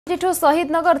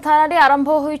शहीदनगर थाना आरंभ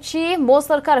होईछि मो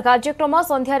सरकार कार्यक्रम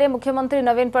संध्यारे मुख्यमंत्री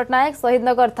नवीन पट्टनायक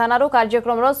शहीदनगर थाना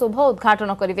कार्यक्रम शुभ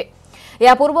उद्घाटन करेंगे।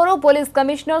 या पूर्व पुलिस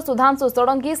कमिश्नर सुधांशु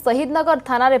षडंगी शहीदनगर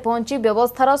थाना पहुंची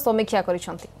व्यवस्थार समीक्षा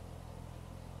करिसेंति।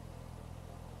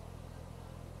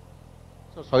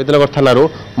 शहीदनगर थाना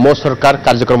मो सरकार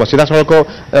कार्यक्रम सीधा सड़क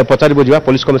पचार बुझा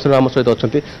पुलिस कमिश्नर आम सहित अच्छा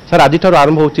सर आज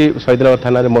आरंभ हो शहीदनगर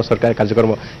थाना मो सरकार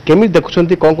कार्यक्रम केमी देखुं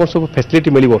कौन कौन सब फैसिलिटी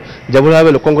मिल जो भाव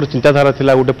लोक चिंताधारा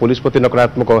था गोटे पुलिस प्रति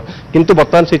नकारात्मक किंतु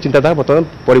बर्तमान से चिंताधारा बर्तमान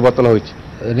परिवर्तन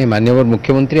होती। माननीय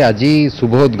मुख्यमंत्री आज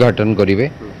शुभ उद्घाटन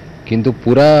करेंगे किंतु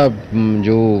पूरा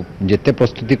जो जिते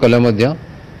प्रस्तुति कले आम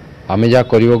जहाँ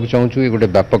करने को चाहूँ गोटे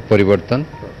व्यापक परिवर्तन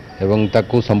एवं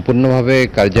ताकू संपूर्ण भाव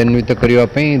कार्यान्वित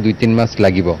करने 2-3 मास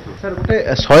लगे। सर गोटे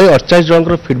 148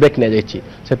 जन फीडबैक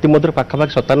नि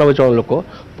पाखापाखि 97 जन लोक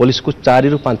पुलिस को 4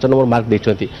 ରୁ 5 नंबर मार्क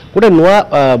देते गोटे नुआ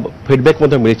फीडबैक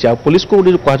मिली आ पुलिस को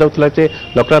गोटे कहला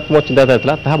नकारात्मक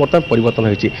चिंताधारा था बर्तमान परिवर्तन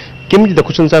होमी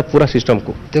देखुं सर पूरा सिस्टम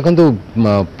को देखो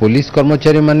पुलिस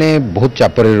कर्मचारी माने बहुत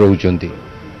चापर रोच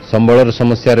संबलर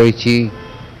समस्या रही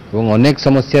अनेक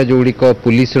समस्या जोड़िक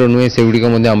पुलिस नुहे से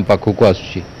गुड़िक आम पाखक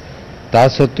आसूँ ता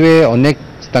सत्वे अनेक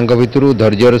भितर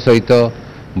धैर्यर सहित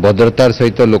भद्रतार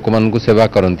सहित लोक मान सेवा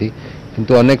करती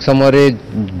किंतु अनेक समय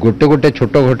गोटे गोटे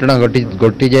छोट घटना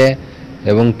घटी जाए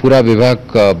एवं पूरा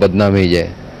विभाग बदनाम हो जाए।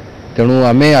 तेणु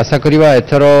आम आशा करवा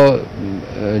एथर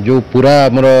जो पूरा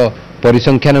आमर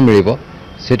परिसंख्यान मिल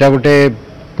सेटा गोटे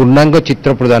पूर्णांग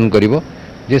चित्र प्रदान करिवो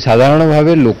जे साधारण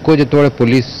भाव लोक जो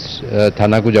पुलिस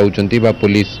थाना को जाउचंती बा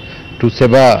पुलिस टू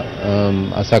सेवा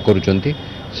आशा करुचंती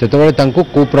सेतबेले तांको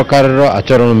को प्रकार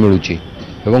आचरण मिलुची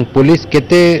एवं पुलिस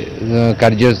केते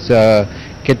कार्य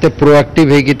केते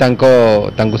प्रोएक्टिव है कि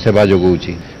तांको सेवा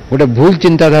जोगौची गोटे भूल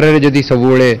चिंताधारा जदि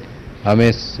सबुबले आमे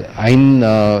आईन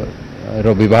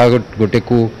रो विभाग गोटे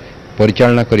को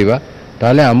परिचालना करिबा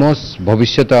ताले आम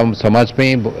भविष्य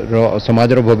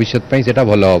समाज रो भविष्य पई सेटा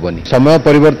भलो होबनी। समय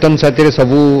परिवर्तन साथी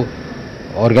सबू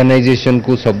ऑर्गेनाइजेशन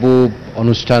को सबू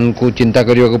अनुष्ठान को चिंता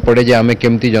करिया को पड़े जे आमे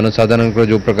केमती जनसाधारण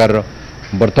जो प्रकार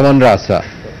वर्तमान आशा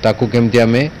ताकू केमती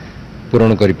आम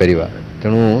पूरण करि परिबा।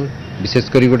 तेणु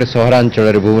विशेषकर गोटे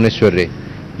सहरांचल भुवनेश्वर रे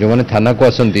जो मैंने थाना को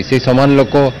आसती से सामान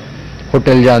लोक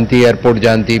होटेल जाती एयरपोर्ट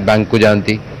जाती बैंक को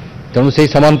जाती तेणु से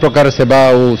सामान प्रकार सेवा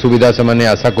और सुविधा से माने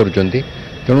आशा करुँच।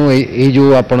 तेणु ये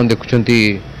जो आप देखुं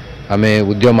आम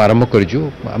उद्यम आरंभ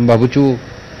करूँ आम भावुँ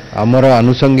आमर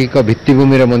आनुषंगिक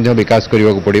भित्तिभूमि विकास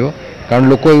करने को पड़ो कारण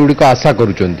लोक एगुड़िक आशा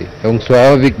करुँच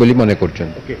स्वाभाविक बोली मन कर।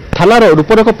 थानार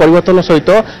रूपरेख परिवर्तन सहित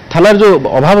थानार जो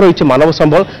अभाव रही मानव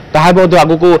संबल ताहा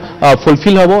आग को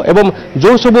फुलफिल हम एवं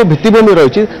जो सब भित्तिभूमि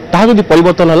रही जब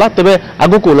परिवर्तन है तेज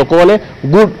आग को लोक मैंने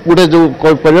गोटे जो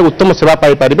उत्तम सेवा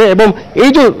पाइपर एवं ये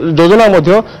जो योजना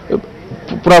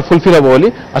पूरा फुलफिल हम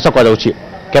बोली आशा कर।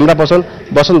 कैमरा पर्सन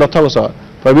बसंत रथ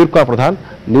प्रवीर कुमार प्रधान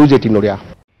न्यूज 18 ओडिया।